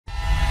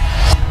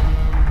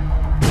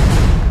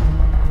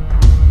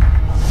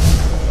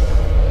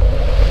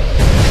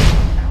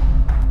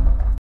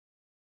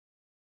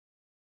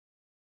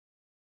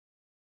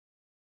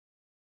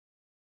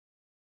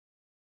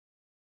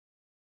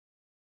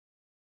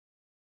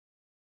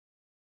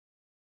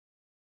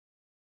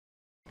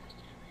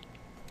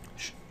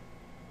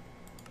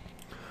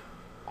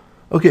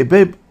Okay,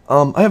 babe.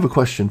 I have a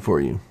question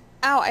for you.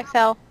 Ow, I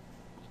fell.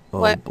 Oh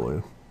What?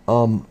 boy.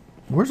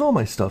 Where's all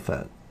my stuff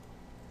at?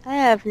 I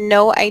have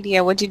no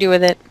idea what you do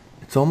with it.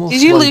 It's almost.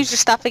 Did you like, lose your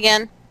stuff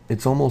again?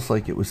 It's almost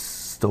like it was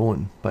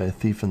stolen by a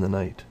thief in the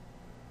night.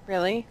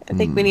 Really? I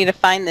think we need to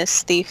find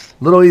this thief.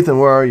 Little Ethan,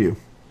 where are you?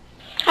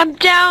 I'm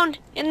down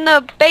in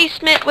the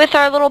basement with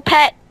our little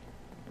pet.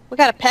 We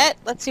got a pet?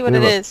 Let's see what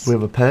it is. We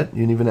have a pet? You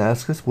didn't even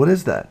ask us? What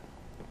is that?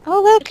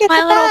 Oh, look, it's My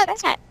a little bat.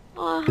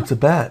 pet. It's a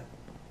bat.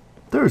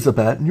 There's a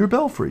bat in your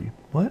belfry.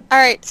 What?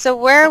 Alright, so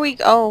where are we...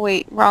 Oh,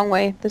 wait, wrong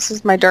way. This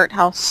is my dirt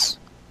house.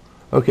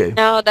 Okay,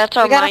 No, that's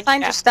our We gotta mine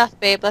find your shaft. stuff,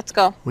 babe. Let's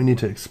go. we need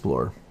to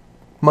explore.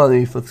 Come on,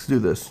 Eve, let's do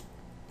this.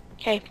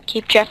 Okay,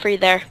 keep Jeffrey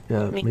there.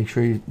 Yeah, make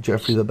sure you...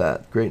 Jeffrey the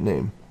Bat. Great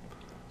name.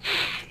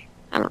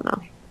 I don't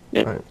know.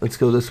 Alright, let's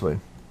go this way.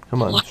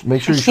 Come on,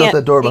 make sure I you shut can't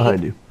that door see.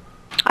 behind you.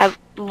 I've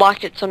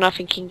locked it so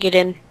nothing can get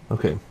in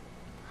Okay.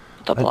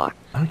 the block.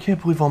 I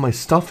can't believe all my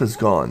stuff is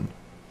gone.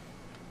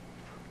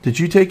 Did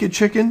you take it,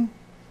 chicken?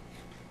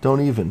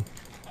 Don't even.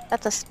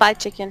 That's a spy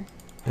chicken.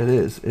 It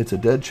is. It's a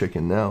dead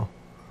chicken now.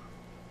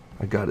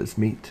 I got his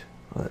meat.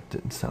 Well, that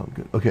didn't sound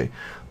good. Okay.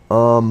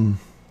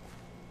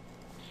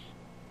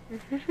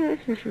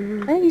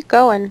 Where are you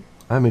going?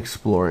 I'm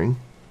exploring.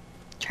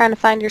 Trying to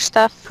find your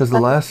stuff? Because the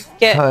last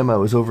time I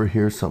was over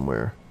here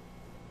somewhere.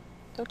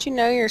 Don't you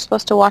know you're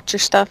supposed to watch your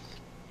stuff?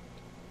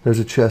 There's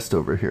a chest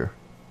over here.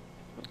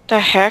 The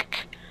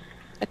heck?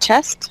 A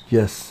chest?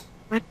 Yes.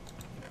 The It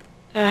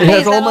heck? has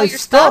is that all my your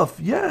stuff?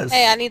 Yes.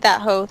 Hey, I need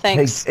that hoe,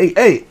 thanks.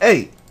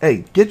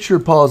 Hey, get your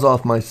paws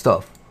off my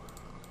stuff.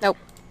 Nope.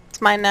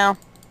 It's mine now.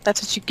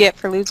 That's what you get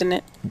for losing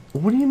it.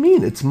 What do you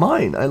mean? It's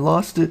mine. I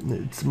lost it and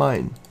it's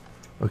mine.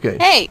 Okay.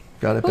 Hey!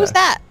 Got it Who's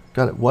back. that?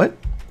 Got it. What?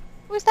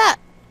 Who's that?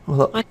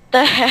 Well, What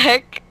the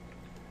heck?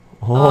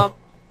 oh.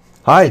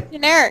 Hi.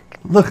 Generic.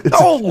 Look. It's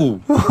Oh,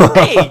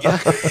 hey,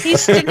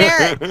 He's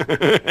generic.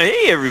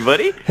 hey,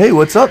 everybody. Hey,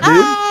 what's up, dude?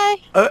 Hi!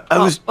 I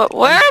was. But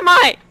where am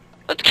I?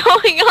 What's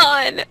going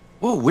on?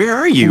 Whoa, where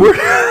are you?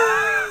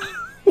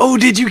 Oh,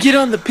 did you get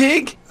on the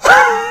pig?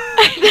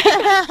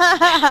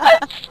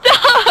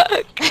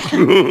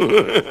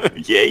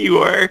 Yeah, you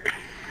are.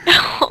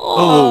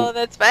 Oh,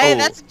 that's fine. Oh.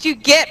 That's what you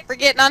get for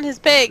getting on his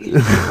pig. Wait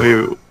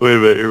a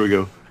minute. Here we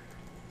go.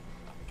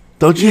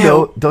 Don't you Yeah.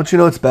 know? Don't you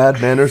know it's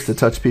bad manners to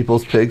touch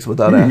people's pigs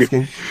without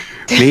asking?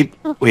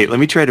 Wait, let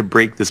me try to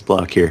break this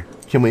block here.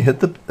 Can we hit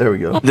the? There we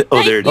go.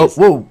 Oh, there it Oh, is.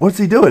 whoa! What's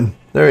he doing?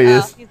 There he Oh,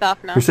 is. he's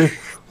off now. You're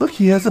safe. Look,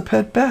 he has a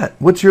pet bat.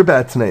 What's your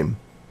bat's name?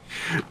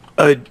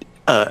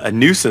 A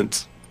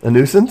nuisance. A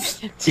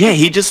nuisance? Yeah,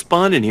 he just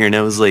spawned in here, and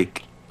I was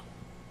like,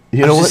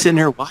 You I know was what? just sitting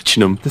there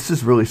watching him. This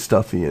is really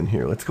stuffy in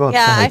here. Let's go outside.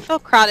 Yeah, I feel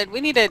crowded. We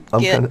need to I'm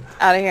get kinda-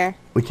 out of here.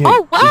 We can't.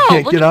 Oh, wow, We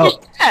can't look get at out.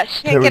 his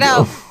chest. There Can't we get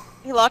out. go.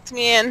 He locked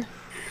me in.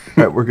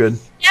 All right, we're good.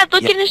 Yeah,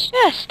 look at his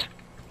chest.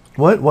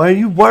 What? Why are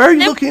you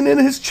looking in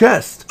his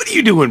chest? What are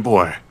you doing,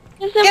 boy?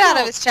 Get out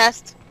of his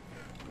chest.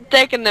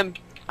 Taking them.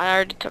 I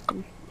already took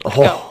them.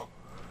 Oh,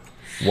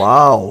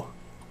 wow.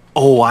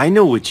 Oh, I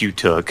know what you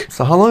took.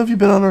 So how long have you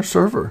been on our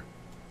server?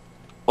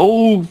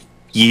 Oh,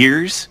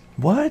 years.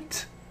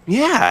 What?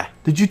 Yeah,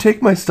 Did you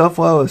take my stuff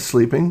while I was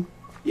sleeping?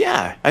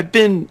 yeah. I've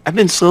been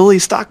slowly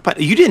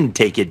stockpiling. You didn't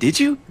take it, did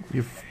you?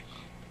 You've-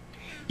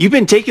 You've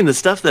been taking the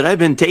stuff that I've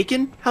been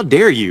taking? How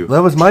dare you?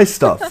 That was my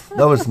stuff.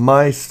 That was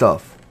my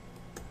stuff.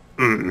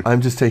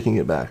 I'm just taking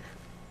it back.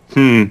 I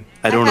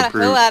don't got a hoe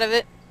approve. out of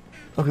it.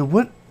 Okay,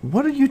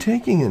 what are you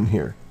taking in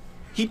here?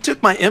 He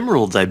took my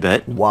emeralds, I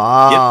bet.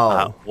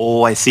 Wow. Yep.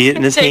 Oh, I see it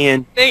in his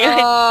hand.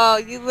 Oh,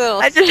 you little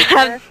I just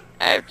sticker.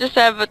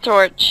 have a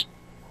torch.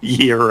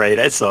 You're right,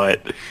 I saw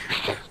it.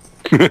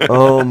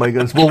 Oh my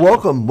goodness. Well,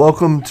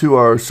 welcome to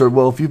our server.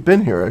 Well, if you've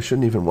been here, I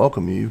shouldn't even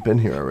welcome you. You've been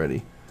here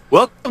already.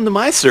 Welcome to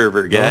my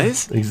server,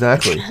 guys. Yeah,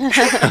 exactly.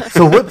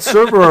 So what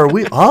server are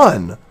we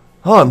on?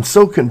 Oh, I'm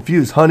so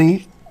confused,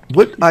 honey.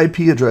 What IP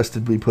address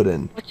did we put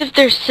in? What if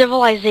there's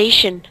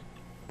civilization?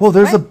 Well,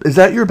 there's is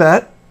that your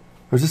bat?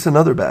 Or is this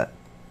another bat?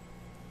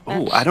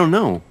 Oh, I don't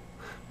know.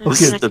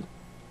 This Okay. is the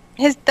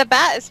The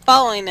bat is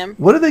following him.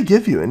 What did they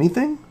give you?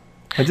 Anything?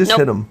 I just Nope.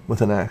 hit him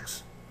with an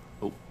axe.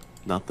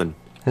 nothing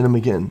Hit him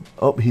again.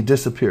 Oh, he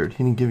disappeared.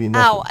 He didn't give you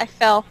nothing. Ow, I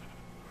fell.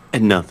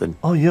 and nothing.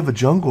 Oh, you have a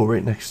jungle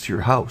right next to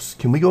your house.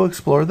 Can we go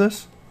explore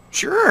this?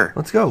 Sure.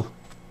 Let's go.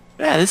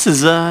 Yeah, this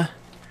is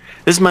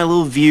my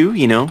little view,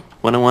 you know,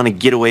 when I want to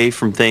get away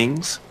from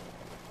things.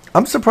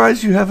 I'm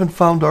surprised you haven't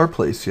found our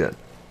place yet.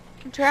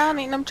 I'm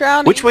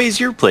drowning. Which way is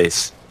your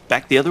place?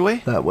 Back the other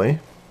way? That way.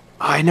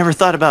 Oh, I never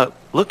thought about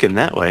looking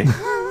that way.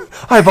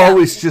 I've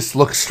always just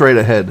looked straight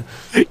ahead.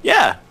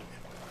 Yeah.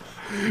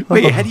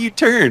 Wait, how do you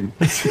turn?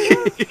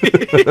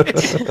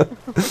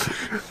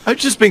 I've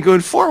just been going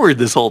forward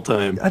this whole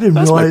time. I didn't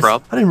That's my realize.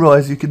 problem. I didn't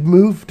realize you could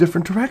move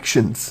different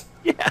directions.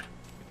 Yeah.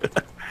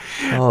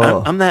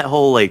 Oh, I'm that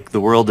whole, like, the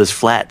world is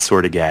flat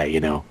sort of guy, you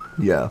know?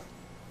 yeah.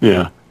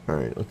 Yeah. All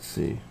right. Let's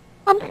see.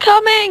 I'm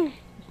coming!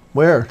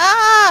 Where?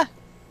 Ah!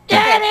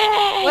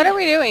 Daddy! What are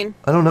we doing?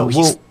 I don't know. Oh,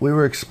 Well, we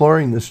were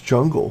exploring this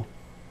jungle.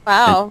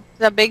 Wow,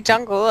 the big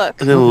jungle. Look.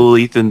 And then little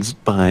Ethan's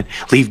behind.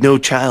 Leave no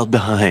child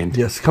behind.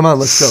 Yes, come on,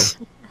 let's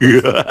go.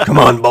 Yeah. Come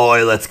on,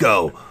 boy, let's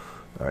go.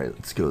 All right,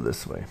 let's go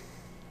this way.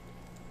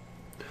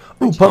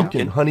 Ooh,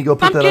 pumpkin. Honey, go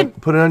put that on,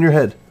 put it on your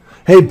head.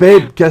 Hey,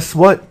 babe, guess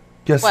what?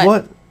 Guess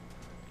what?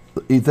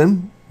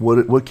 Ethan,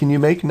 what can you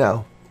make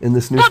now in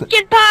this new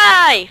Pumpkin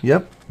pie!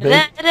 Yep,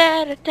 babe.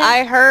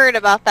 I heard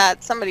about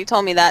that. Somebody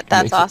told me that.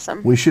 That's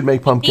awesome. We should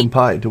make pumpkin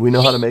pie. Do we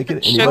know how to make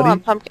it?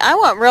 Anybody? I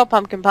want real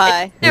pumpkin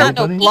pie. Not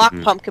no Anybody? block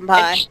pumpkin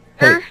pie.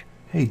 Hey,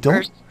 Or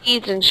don't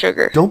seeds and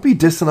sugar. don't be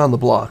dissing on the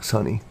blocks,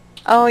 honey.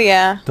 Oh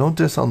yeah. Don't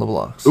diss on the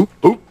blocks. Oop,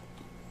 oop.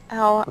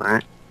 Oh.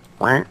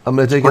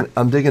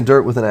 I'm digging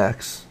dirt with an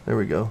axe. There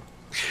we go.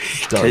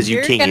 Done. Because you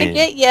You're can. gonna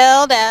get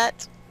yelled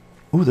at.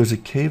 Ooh, there's a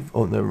cave.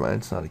 Oh, never mind.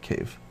 It's not a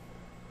cave.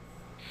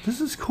 This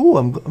is cool.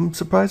 I'm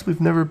surprised we've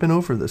never been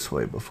over this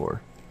way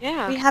before.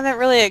 Yeah. We haven't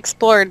really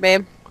explored,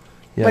 babe.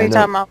 Yeah, What are I you know.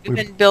 talking about? We've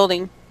We're been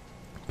building.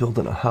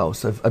 building a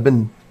house. I've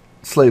been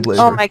slave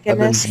labor. Oh my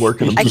goodness. I've been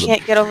working them I to the-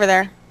 can't get over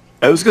there.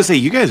 I was gonna say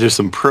you guys are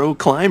some pro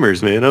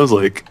climbers, man. I was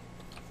like,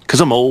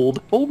 cause I'm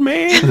old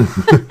man,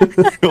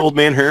 old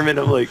man hermit.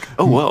 I'm like,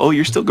 oh wow, oh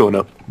you're still going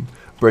up.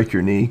 break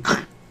your knee.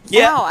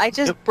 Yeah. Wow, I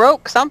just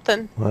broke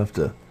something. We'll have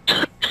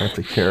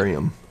to carry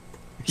him.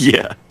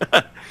 Yeah.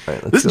 All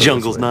right, let's This go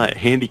jungle's way. not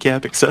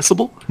handicap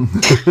accessible.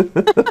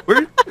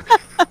 Where,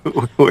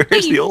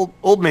 where's the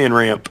old man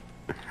ramp?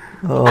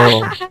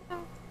 Oh.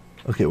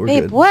 Okay, we're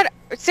Babe, good. what?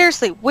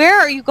 Seriously, where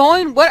are you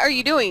going? What are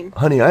you doing?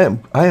 Honey,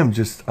 I'm I'm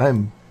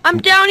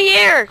down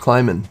here.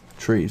 climbing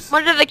trees.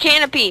 Under the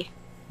canopy.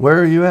 Where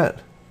are you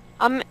at?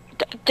 I'm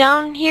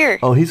down here.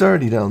 Oh, he's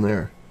already down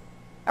there.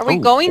 Are we Oh,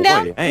 going boy,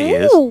 down? yeah, he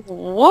is. Ooh,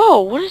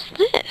 whoa, what is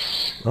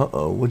this?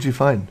 Uh-oh, what'd you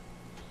find?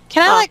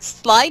 Can I like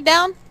slide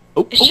down?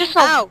 Oh, It's oh, just a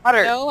Ow,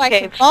 water no, I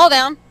can cave. fall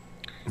down.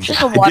 It's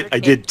just a water I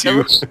cave. did It too.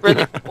 looks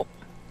really cool.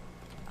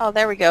 Oh,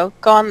 there we go.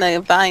 Go on the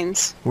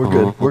vines. We're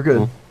good. We're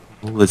good.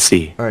 Let's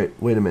see. All right,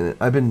 wait a minute.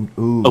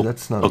 Ooh, Oh,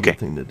 that's not a okay. good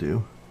thing to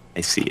do.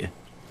 I see you.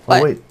 What?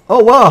 Oh, wait.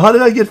 Oh, wow. How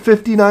did I get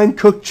 59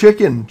 cooked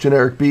chicken,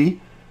 Generic B?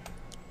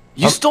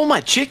 You stole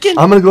my chicken?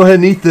 I'm going to go ahead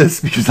and eat this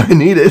because I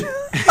need it.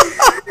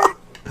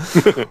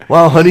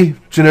 Wow, honey.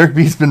 Generic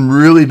B's been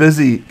really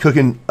busy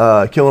cooking,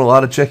 killing a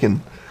lot of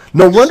chicken.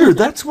 No wonder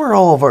that's where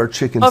all of our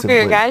chickens Over have here,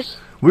 went. guys.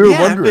 We were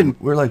Yeah, wondering.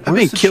 We're like, I've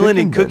where's been the killing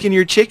chicken and been? cooking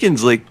your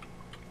chickens like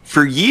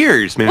for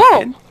years, man.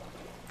 Whoa.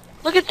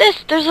 Look at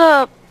this. There's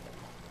a...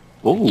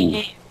 Oh,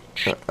 Okay.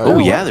 oh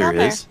yeah, what's there on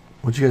there? is.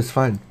 What'd you guys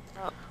find?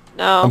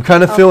 No. I'm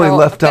kind of Oh, feeling no,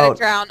 left I'm gonna out.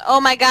 drown.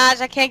 Oh my gosh,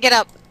 I can't get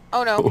up.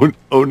 Oh no.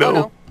 Oh no. Oh,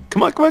 no.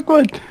 Come on, come on, come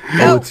on. Oh,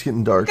 Go. it's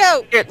getting dark.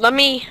 Go. Here, let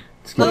me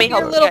It's Let getting me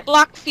your dark. little Okay.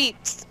 block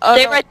feet. Oh,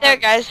 stay no. right there,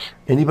 guys.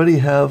 Anybody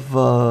have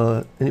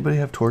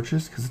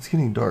torches? Because it's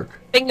getting dark.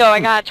 Bingo, I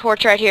got a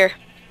torch right here.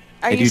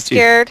 Are I you do too.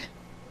 scared?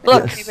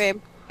 Look, Yes. Okay,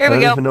 babe. here I we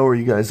don't go. even know where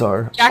you guys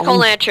are.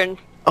 Jack-o'-lantern.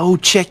 Oh,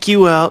 check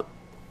you out.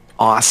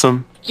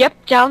 Awesome.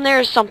 Yep, down there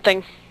is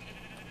something.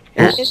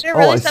 Is there Oh,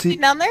 really I something see.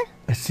 down there?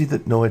 I see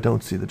that. No, I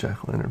don't see the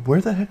jack-o'-lantern.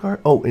 Where the heck are?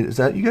 Oh, is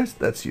that you guys?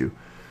 That's you.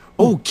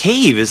 Oh,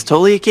 cave. It's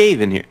totally a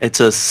cave in here. It's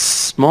a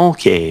small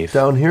cave.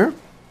 Down here?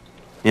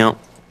 You know,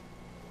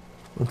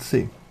 Let's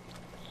see.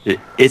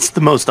 it's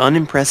the most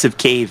unimpressive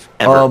cave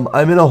ever.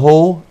 I'm in a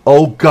hole.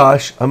 Oh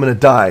gosh, I'm gonna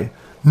die.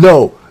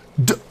 No,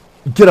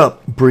 get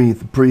up.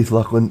 Breathe,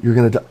 Luclin. You're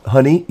gonna die,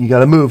 honey. You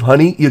gotta move,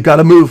 honey. You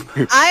gotta move.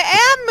 I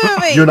am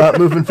moving. You're not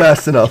moving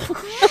fast enough.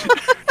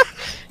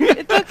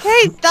 It's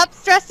okay. Stop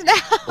stressing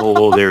out.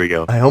 Oh, there we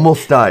go. I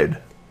almost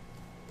died.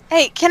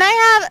 Hey, can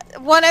I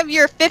have one of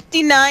your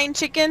 59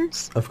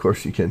 chickens? Of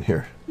course you can.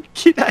 Here,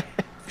 Can I-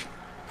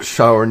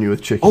 showering you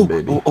with chicken, Oh,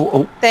 baby.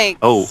 oh. Thanks.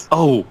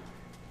 Oh.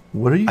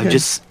 What are you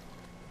guys?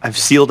 I've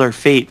sealed our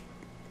fate,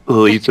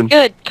 little It's Ethan.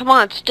 good. Come on,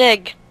 let's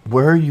dig.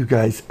 Where are you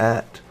guys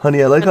at,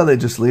 honey? I like how they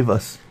just leave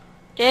us.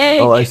 Dig.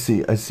 Oh, I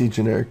see. I see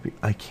generic.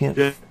 I can't.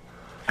 Yeah.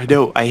 I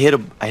know. I hit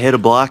a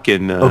block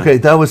and. Okay,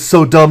 that was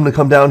so dumb to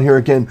come down here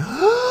again.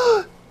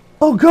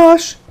 Oh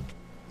gosh.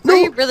 Are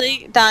you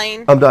really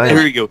dying? I'm dying.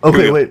 Here we go. Here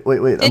Okay, we go.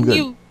 wait. I'm Didn't good.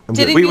 you? I'm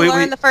Didn't good. Wait, you wait, learn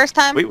wait. the first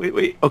time?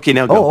 Wait. Okay,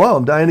 now Oh go. wow,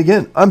 I'm dying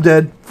again. I'm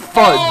dead.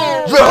 Fudge.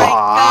 Oh my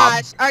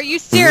gosh! Are you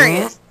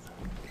serious?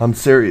 I'm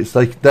serious.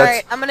 Like that's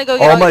Alright, I'm gonna go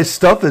get all all my your-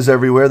 stuff is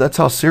everywhere. That's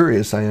how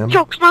serious I am.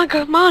 Yo,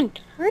 come on.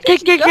 Where did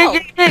Dig, you dig, go?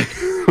 dig,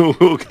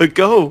 dig.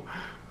 Go.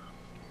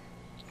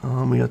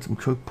 We got some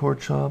cooked pork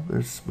chop.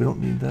 We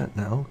don't need that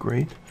now.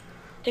 Great.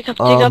 Dig up,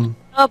 Um,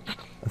 up.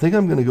 I think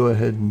I'm gonna go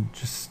ahead and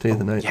just stay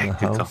the night in yeah,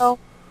 the good house. Oh,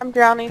 I'm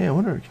drowning. Hey, I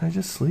wonder, can I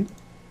just sleep?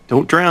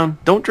 Don't drown.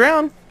 Don't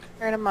drown.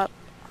 Turn him up.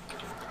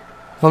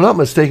 If I'm not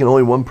mistaken,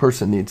 only one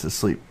person needs to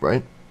sleep,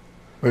 right?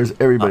 Or does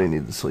everybody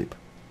need to sleep?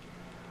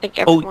 I think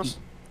Oh, everyone.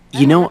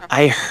 you know,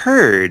 I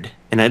heard,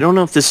 and I don't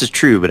know if this is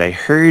true, but I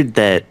heard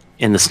that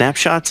in the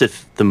snapshots,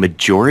 if the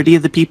majority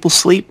of the people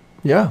sleep,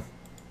 Yeah,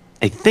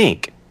 I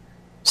think.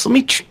 So let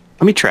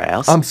me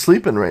try. I'm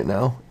sleeping right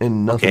now,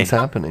 and nothing's Okay.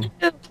 happening.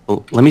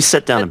 Well, let me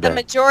sit down a But the bit.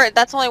 majority,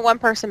 that's only one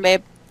person,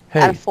 babe. Hey,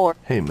 Out of 4.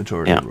 hey,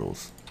 majority Yeah.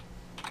 rules.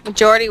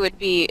 Majority would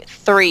be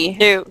 3.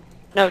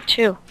 No,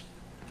 2.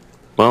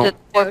 Well, The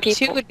 4 So 2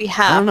 people. would be I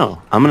half. don't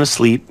know. I'm gonna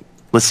sleep.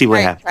 Let's see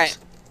what happens. Right.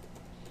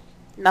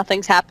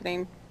 Nothing's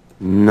happening.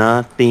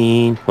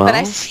 Nothing. Well, But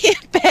I see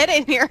a bed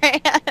in your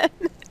hand.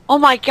 Oh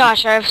my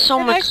gosh, I have so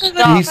That much actually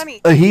stuff. looks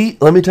funny.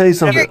 Let me tell you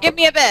something Here, give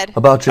me a bed.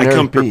 about I generic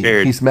come B.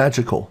 prepared. He's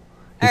magical.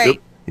 All right.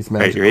 He's all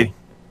right, magical. you ready?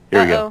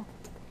 Here we go.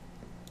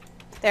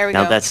 There we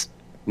Now go.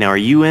 Now are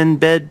you in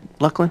bed,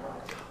 Luclin?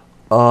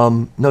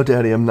 No,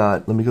 Daddy, I'm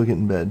not. Let me go get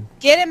in bed.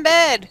 Get in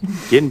bed.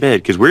 Get in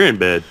bed, because we're in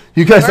bed.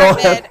 You guys We're all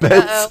in have bed.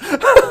 beds.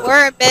 Uh-oh.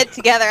 We're in bed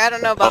together. I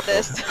don't know about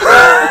this.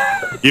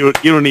 You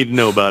don't need to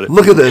know about it.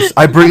 Look at this.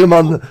 I bring him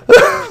on the.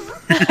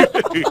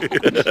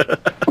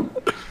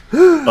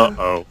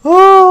 Uh-oh.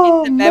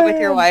 Oh, In bed with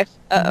your wife.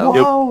 Uh-oh.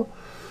 Wow.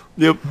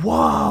 Yep.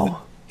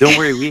 Wow. Don't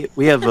worry,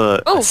 we have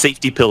a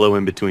safety pillow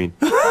in between.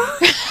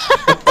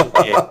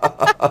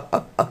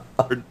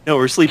 No,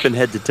 we're sleeping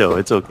head to toe.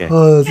 It's okay.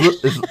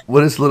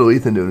 What is little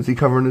Ethan doing? Is he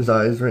covering his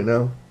eyes right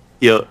now?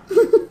 Yeah.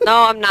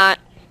 No, I'm not.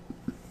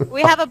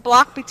 We have a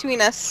block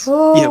between us.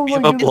 Oh, Yeah, we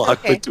have a goodness. block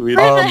okay. between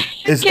Where us. the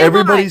heck Is am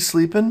everybody I?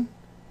 sleeping?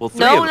 Well, three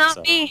No, of us not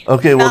are. me.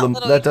 Okay, well, Not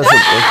little that Ethan.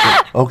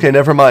 doesn't. Okay,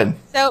 never mind.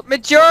 So,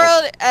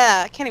 majority...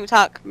 I can't even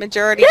talk.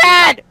 Majority...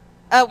 Dad!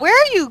 where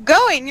are you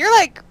going? You're,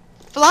 like,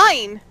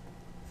 flying.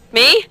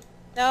 Me?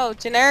 No,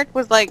 generic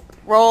was, like,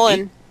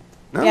 rolling.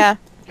 No. Yeah.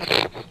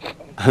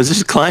 I was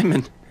just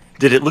climbing.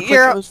 Did it look like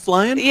I was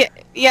flying?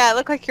 Yeah, it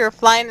looked like you were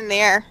flying in the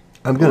air.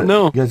 I'm gonna.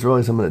 no. You guys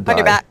realize I'm gonna die On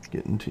your back.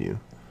 getting to you.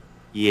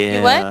 Yeah.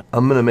 You what?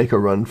 I'm gonna make a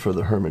run for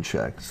the hermit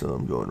shack, so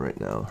I'm going right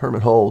now.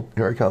 Hermit hole,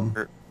 here I come.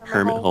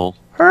 Hermit hole.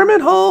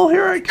 Hermit hole,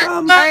 here I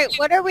come. Alright,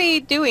 what are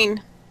we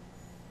doing?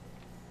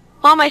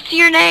 Mom, I see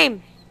your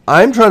name.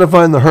 I'm trying to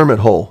find the hermit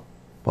hole.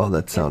 Well,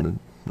 that sounded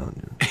not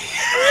good.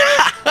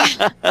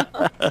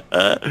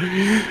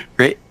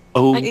 Great.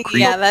 Oh, creep.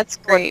 Yeah, that's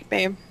great,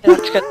 babe.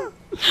 That's good.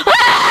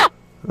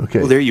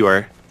 Okay. Oh, there you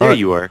are. There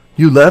you are.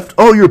 You left?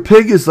 Oh, your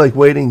pig is like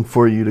waiting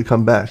for you to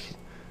come back.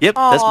 Yep,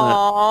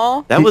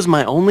 Aww. that was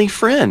my only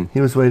friend.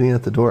 He was waiting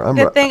at the door.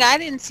 Good thing I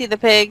didn't see the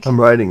pig. I'm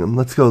riding him.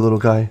 Let's go, little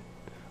guy.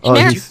 Oh,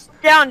 Generic, he's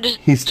down. Just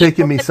he's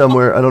taking me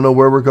somewhere. I don't know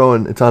where we're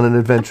going. It's on an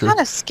adventure. I'm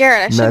kind of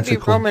scared. I shouldn't be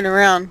Magical. roaming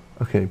around.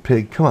 Okay,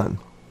 pig, come on.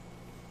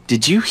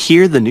 Did you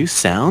hear the new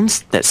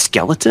sounds? That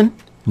skeleton?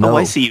 No. Oh,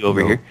 I see you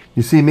over here.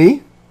 You see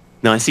me?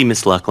 No, I see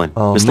Miss Luclin.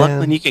 Oh, Miss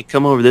man. Luclin, you can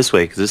come over this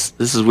way, because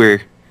this is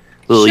where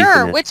little Sure,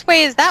 Ethan is. which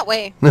way is that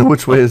way?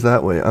 Which way is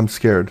that way? I'm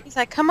scared. He's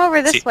like, come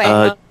over this See,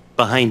 way.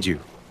 behind you.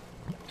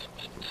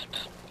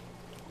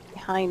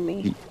 Behind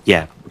me.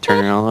 Yeah,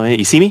 turn around all the way.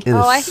 You see me? It is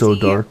I so see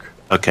you. dark.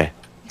 Okay.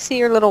 I see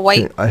your little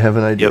white Okay, I have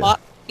an idea.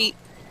 block feet.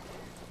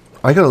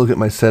 I gotta look at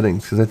my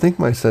settings, because I think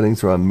my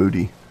settings are on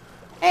moody.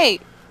 Hey,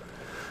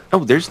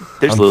 Oh, there's I'm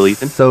little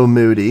Ethan. so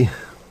moody.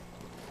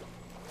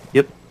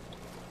 Yep.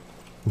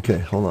 Okay,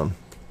 hold on.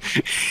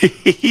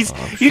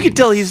 You can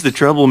tell he's the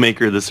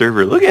troublemaker of the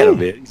server. Look at him,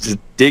 man. He's just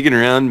digging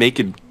around,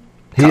 making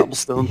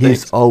cobblestone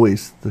He's things.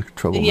 always the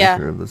troublemaker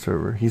Yeah. of the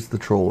server. He's the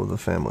troll of the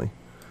family.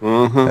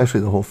 Uh-huh.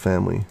 Actually, the whole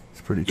family is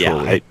pretty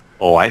trolly.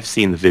 Yeah, I've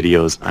seen the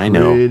videos. I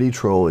know. Pretty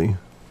trolly.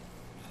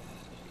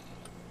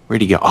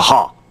 Where'd he go?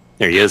 Aha!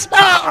 There he is.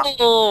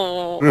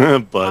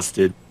 Oh.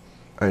 Busted.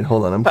 All right,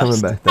 hold on. I'm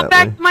coming back that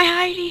Back way. to my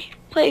hidey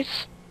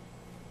place.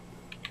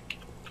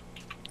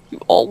 You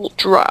all will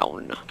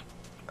drown.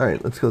 All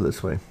right, let's go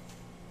this way.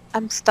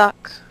 I'm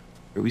stuck.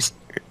 Are we?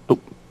 Oh,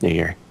 there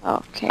you are.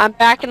 Okay. I'm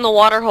back in the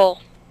water hole.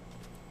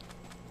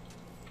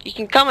 You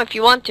can come if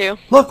you want to.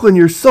 Luclin,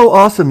 you're so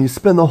awesome. You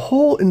spend the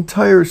whole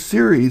entire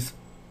series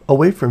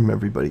away from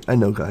everybody. I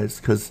know, guys,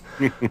 because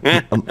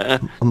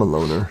I'm a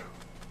loner.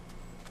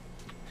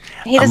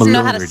 He I'm a doesn't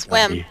know how to loner,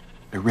 swim. Dundee.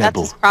 A That's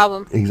rebel. his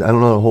problem. I don't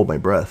know how to hold my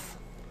breath.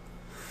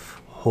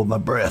 Hold my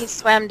He breath.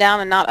 swam down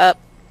and not up.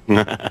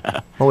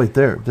 Oh wait,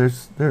 there it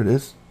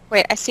is.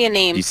 Wait, I see a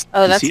name. You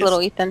Oh, that's see us?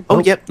 little Ethan. Oh,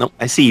 yep. No,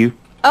 I see you.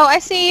 Oh, I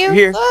see you. You're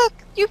here. Look,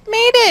 you've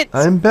made it.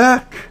 I'm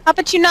back. How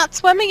about you not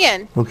swim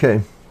again?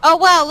 Okay. Oh,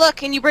 wow,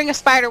 look, and you bring a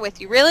spider with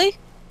you. Really?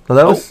 Well,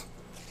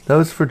 that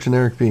was for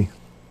generic B.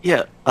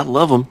 Yeah, I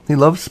love him. He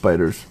loves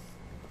spiders.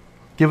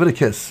 Give it a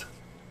kiss.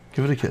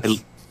 Give it a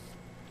kiss.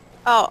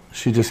 Oh,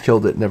 She just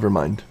killed it. Never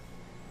mind.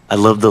 I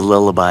love the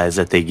lullabies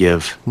that they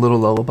give. Little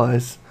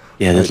lullabies.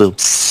 Yeah, there's little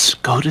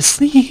go to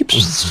sleep.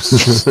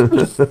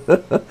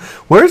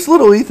 Where's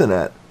little Ethan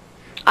at?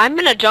 I'm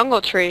in a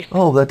jungle tree.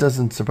 Oh, that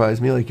doesn't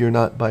surprise me. Like you're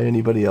not by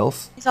anybody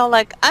else. he's all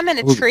like, I'm in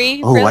a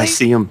tree. Oh, really? I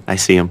see him. I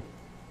see him.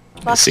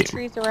 Lots see of him.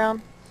 trees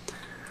around.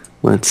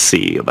 Let's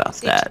see about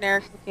See that.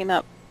 generic looking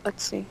up.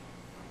 Let's see.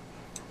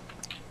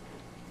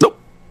 Nope.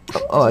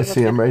 Oh, I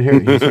see him right here.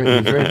 He's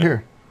right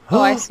here. Oh,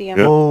 I see him.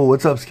 Oh,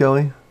 what's up,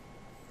 Skelly?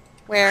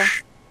 Where?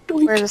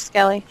 Where's the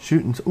skelly?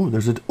 Shooting. Ooh,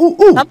 there's a.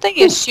 Ooh. Something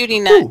is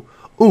shooting at.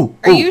 Ooh.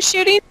 Are you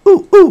shooting?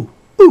 Ooh.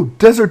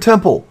 Desert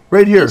Temple.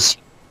 Right here.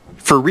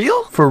 For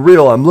real? For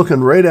real. I'm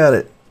looking right at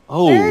it.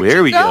 Oh, Where'd there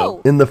you we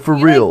go. In the for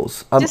You, like,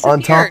 reals. I'm on top.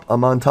 disappeared.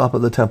 I'm on top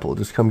of the temple.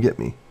 Just come get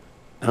me.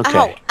 Okay.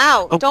 Ow,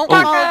 ow. Oh, Don't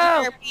oh. fall,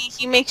 generic B.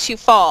 He makes you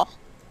fall.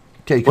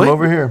 Okay, come What?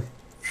 over here.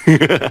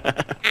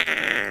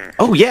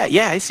 Oh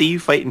yeah, I see you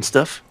fighting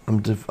stuff.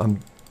 I'm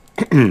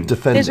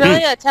Defend There's it.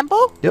 really a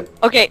temple? Yep.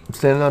 Okay, I'm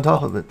standing on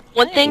top of it.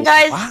 one thing,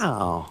 guys.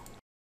 Wow.